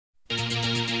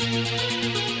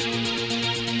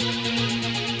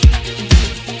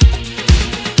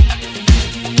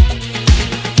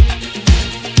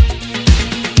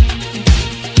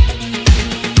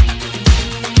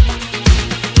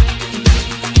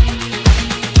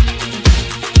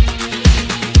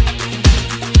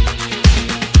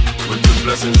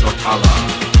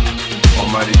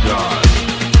Almighty God,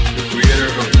 the creator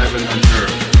of heaven and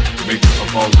earth, maker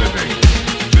of all living,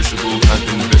 visible and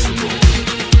invisible.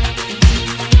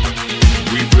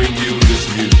 We bring you this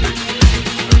music,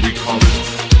 and we call it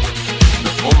the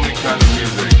only kind of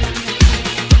music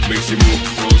that makes you move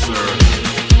closer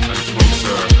and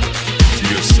closer to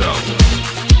yourself,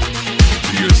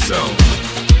 to yourself.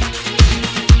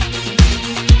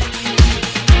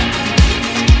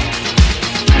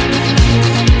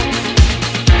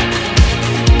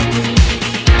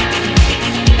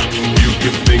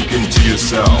 Thinking to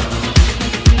yourself,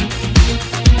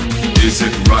 is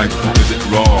it right or is it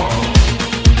wrong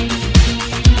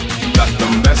that the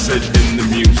message in the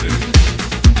music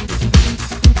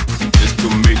is to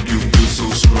make you feel so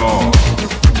strong?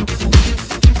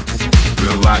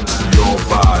 Relax your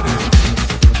body.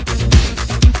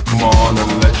 Come on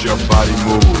and let your body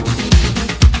move.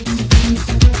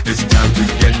 It's time to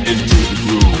get into the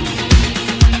groove.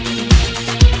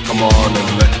 Come on and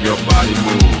let your body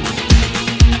move.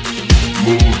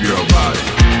 Move your body,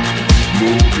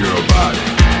 move your body,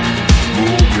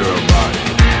 move your body,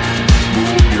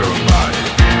 move your body.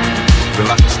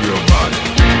 Relax your body,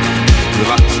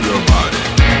 relax your body,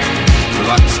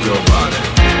 relax your body,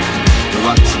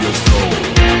 relax your soul.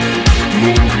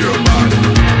 Move your body.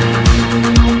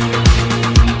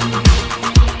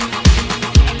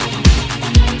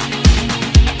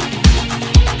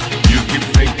 You keep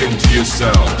thinking to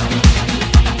yourself,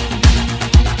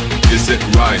 is it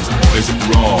right or is it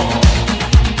wrong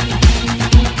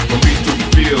for me to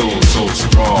feel so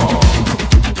strong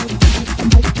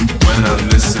when I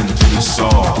listen to the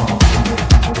song?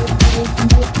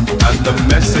 And the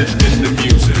message in the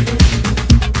music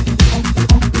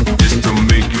is to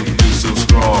make you feel so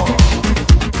strong.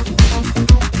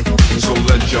 So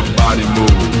let your body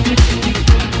move.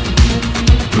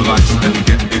 Relax and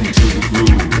get into the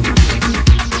groove.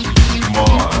 Come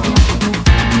on.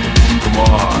 Come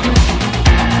on.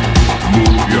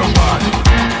 Move your body,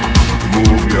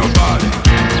 move your body,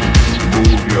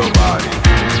 move your body,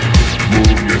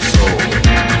 move your soul.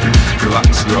 Relax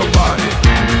your body,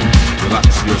 relax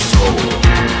your soul.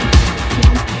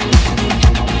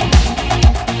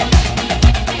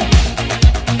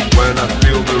 When I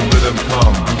feel the rhythm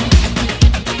come,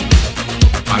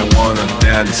 I wanna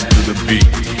dance to the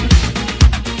beat.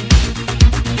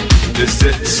 Is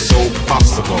it so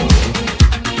possible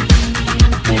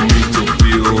for me to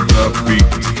feel the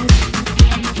beat?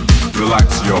 Relax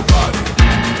your body,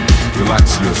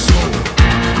 relax your soul,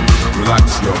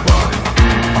 relax your body.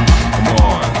 Come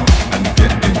on and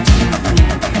get into the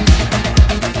groove.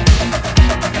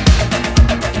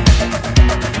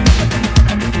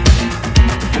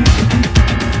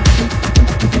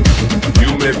 You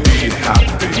may be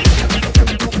happy,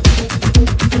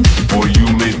 or you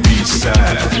may be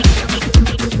sad.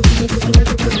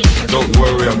 Don't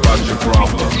worry about your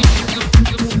problem.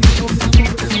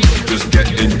 Just get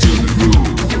into the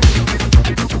groove.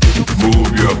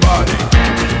 Move your body.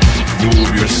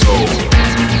 Move your soul.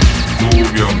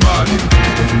 Move your body.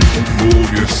 Move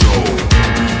your soul.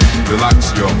 Relax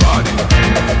your body.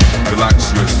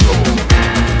 Relax your soul.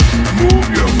 Move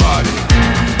your body.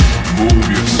 Move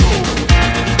your soul.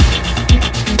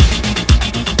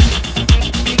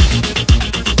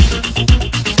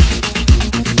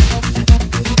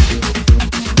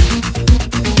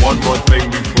 One more thing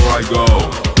before I go.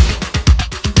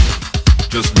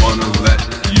 Just wanna let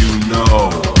you know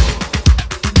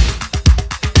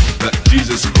that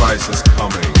Jesus Christ is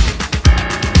coming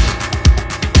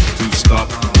to stop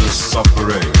the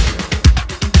suffering.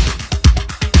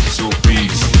 So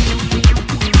peace,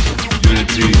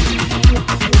 unity,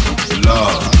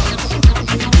 love,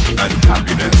 and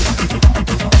happiness.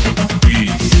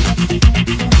 Peace,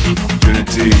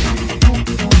 unity,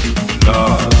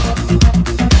 love,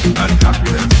 and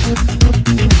happiness,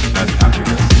 and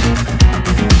happiness,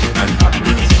 and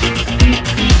happiness,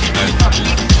 and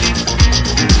happiness,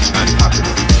 and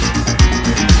happiness.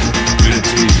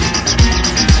 Unity,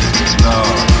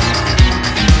 love,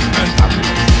 and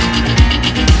happiness,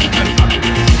 and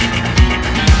happiness.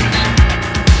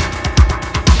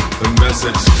 The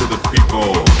message to the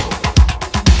people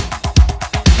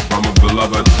from a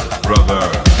beloved brother.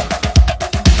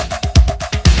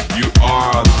 You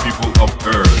are the people of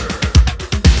earth,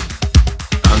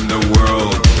 and the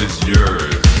world is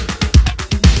yours.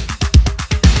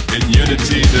 In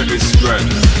unity there is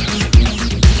strength,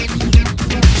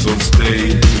 so stay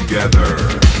together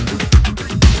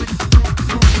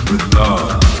with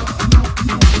love,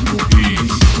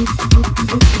 peace,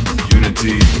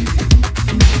 unity,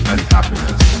 and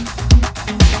happiness.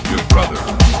 Your brother,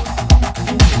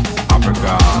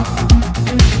 Africa,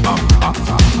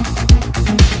 Amata.